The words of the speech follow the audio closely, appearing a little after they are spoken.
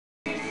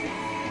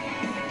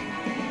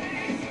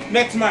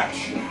Next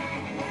match.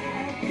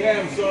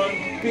 Damn son,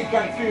 Big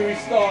Bang Theory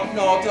start.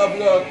 No, to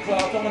blood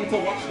clout. I wanted to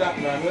watch that,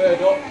 man.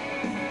 Word up.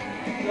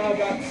 No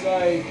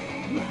backside.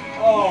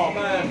 Oh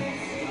man.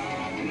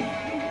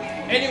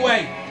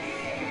 Anyway,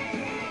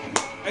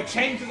 a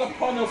change is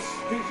upon us.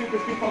 Super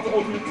Street Fighter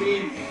Ultimate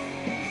Team.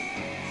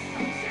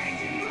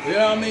 You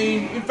know what I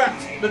mean? In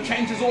fact, the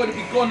change has already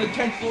begun. The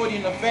change is already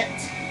in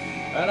effect.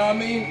 And I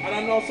mean, and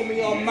I know some of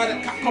y'all mad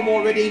at Capcom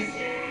already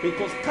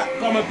because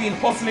Capcom have been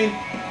hustling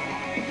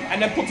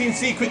and then putting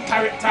secret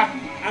character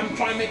and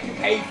trying to make you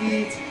pay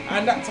fees.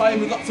 And that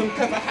time we got some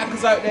clever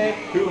hackers out there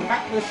who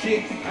hacked the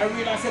shit and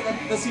realised that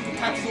the secret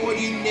character's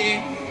already in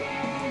there.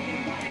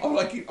 I'm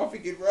like, I'm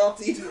thinking,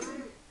 Rotty.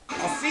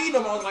 I seen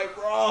them, I was like,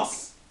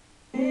 Ross.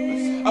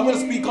 I'm gonna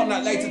speak on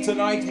that later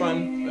tonight,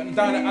 man.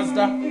 Down at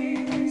Asda.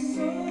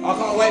 I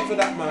can't wait for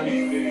that, man.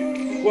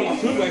 Well, I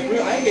should wait for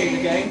it. I ain't getting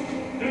the game.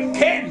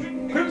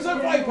 Ken,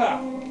 C.Viper,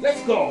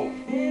 let's go.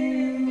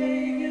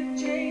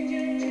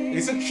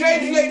 It's a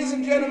change, ladies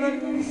and gentlemen.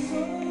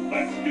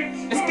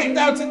 Let's get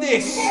down to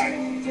this.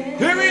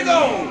 Here we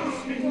go.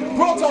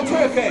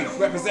 Prototuerke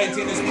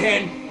representing as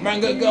Ken.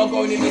 MangaGirl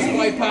going in as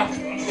Viper.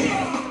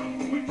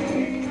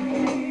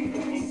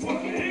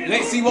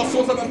 Let's see what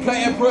sort of a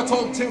player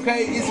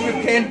Prototuerke is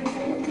with Ken.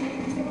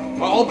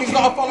 I hope he's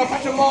not a follow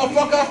fashion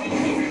motherfucker.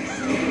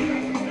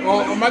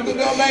 Oh,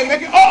 MangaGirl may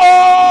make it.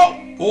 Oh!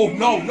 Oh,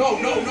 no. No.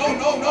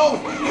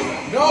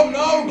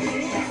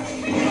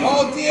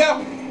 Oh, dear.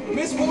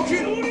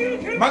 Misfortune.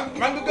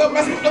 MangaGirl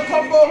messed with the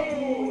combo.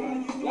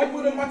 Like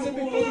would have mattered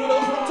because we was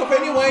locked up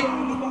anyway.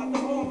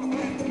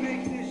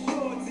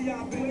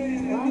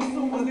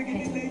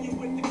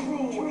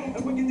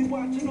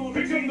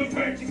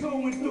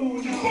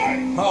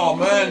 Oh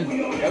man,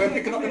 yeah, we're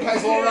picking up the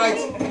pace all right.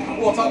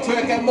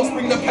 Prototuerke must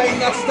bring the pain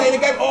now to stay in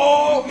the game.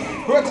 Oh,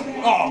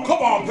 come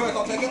on,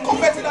 Prototuerke, come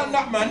better than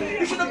that, man.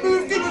 You should have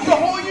moved in with the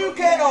whole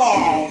UK.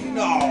 Oh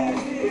no,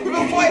 we've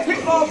got 5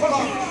 hit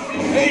motherfucker.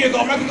 Here you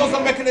go, man.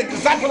 I'm making an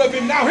example of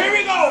him now. Here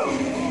we go.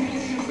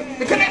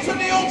 The connection to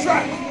the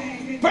ultra.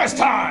 First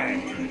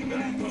time.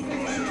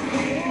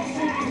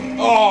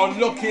 Oh,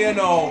 look here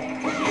now.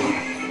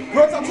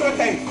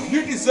 Prototuerke,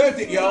 you deserved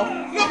it, yo.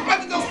 Look,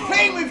 MangaGirl's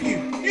playing with you.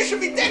 You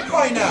should be dead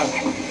by now.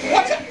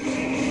 Watch it.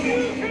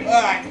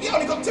 Alright, you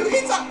only got 3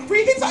 hits out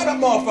of that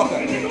motherfucker.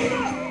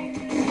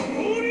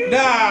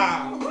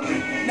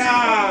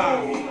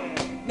 Nah.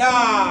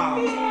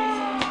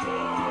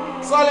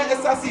 Silent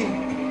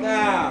assassin.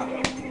 Nah.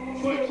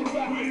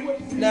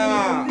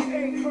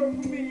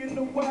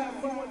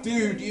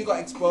 Dude, you got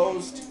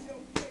exposed.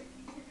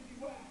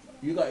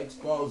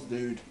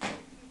 Dude.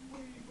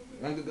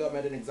 MangaGirl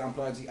made an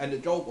example, and the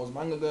joke was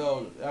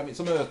MangaGirl. I mean,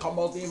 some of her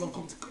combos didn't even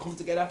come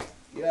together.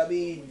 You know what I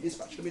mean? This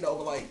match should have been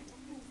over like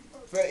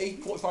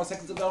 45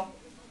 seconds ago.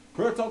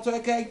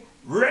 Prototuerke,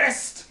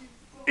 rest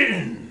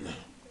in.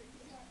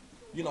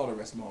 You know the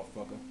rest,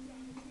 motherfucker.